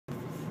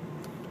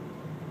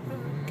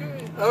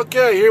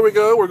Okay, here we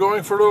go. We're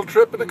going for a little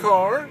trip in the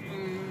car.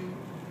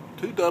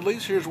 Two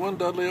Dudleys. Here's one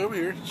Dudley over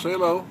here. Say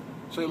hello.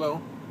 Say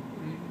hello.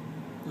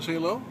 Say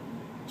hello.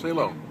 Say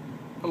hello.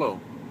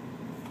 Hello.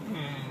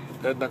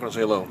 Dad's not going to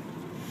say hello.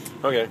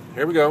 Okay,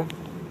 here we go.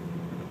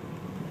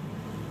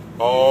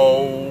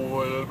 Oh,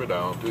 we'll be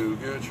down to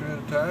get you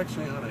a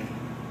taxi, honey.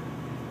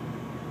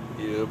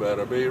 You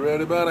better be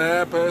ready by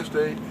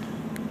 8:30.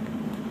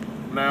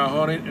 Now,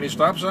 honey, any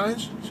stop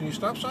signs? See any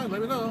stop signs? Let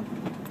me know.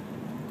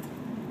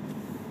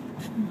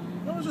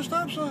 What was the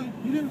stop sign?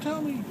 You didn't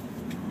tell me.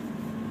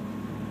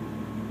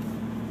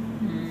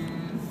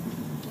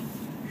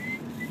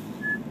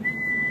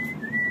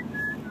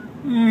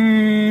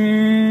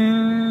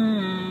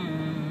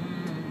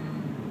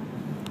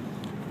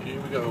 Here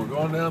we go. We're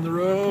going down the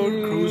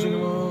road, cruising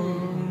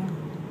along.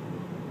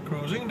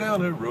 Cruising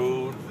down the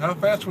road. How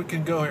fast we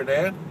can go here,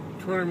 Dad?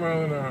 20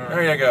 miles an hour.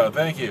 There you go.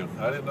 Thank you.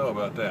 I didn't know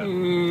about that.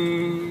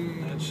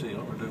 Let's see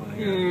what we're doing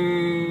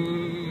here.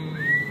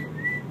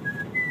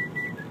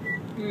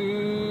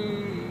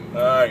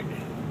 Alright.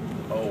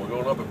 Oh, we're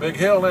going up a big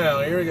hill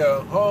now. Here we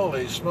go.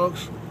 Holy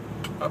smokes.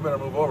 I better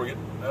move over, get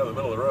out of the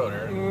middle of the road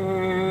here.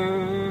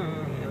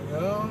 Here we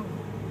go.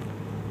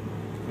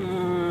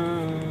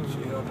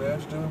 See how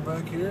Dad's doing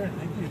back here? I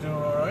think he's doing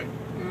alright.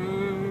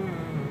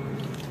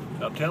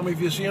 Now tell me if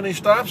you see any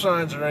stop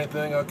signs or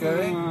anything,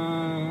 okay?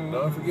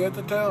 Don't forget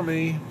to tell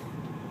me.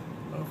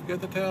 Don't forget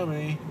to tell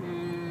me.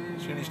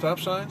 See any stop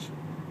signs?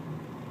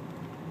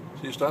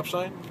 See a stop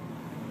sign?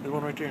 There's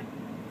one right there.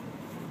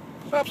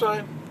 Stop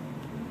sign.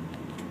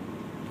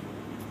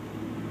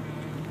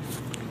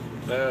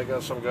 Now I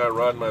got some guy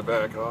riding my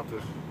back. I'll have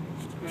to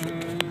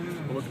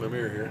look in the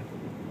mirror here.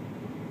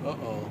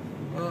 Uh-oh.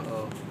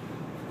 Uh-oh.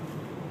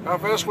 How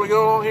fast can we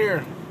go along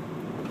here?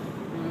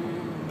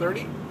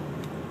 30?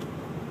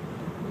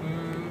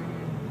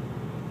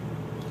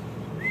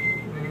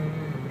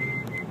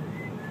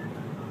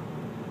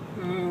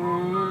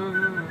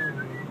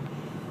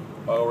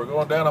 Oh, we're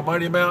going down a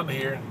mighty mountain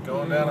here.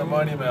 Going down a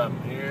mighty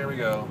mountain. Here we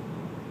go.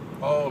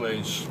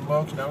 Holy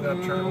smokes. Now we got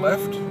to turn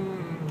left.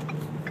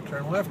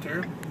 Turn left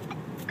here.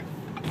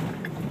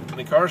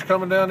 Any cars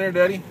coming down there,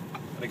 Daddy?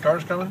 Any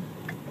cars coming?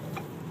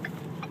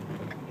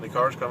 Any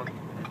cars coming?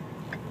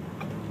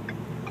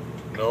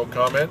 No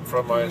comment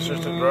from my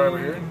assistant driver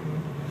here.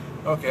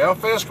 Okay, how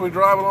fast can we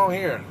drive along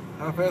here?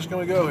 How fast can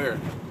we go here?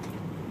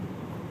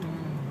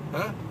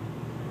 Huh?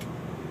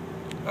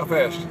 How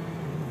fast?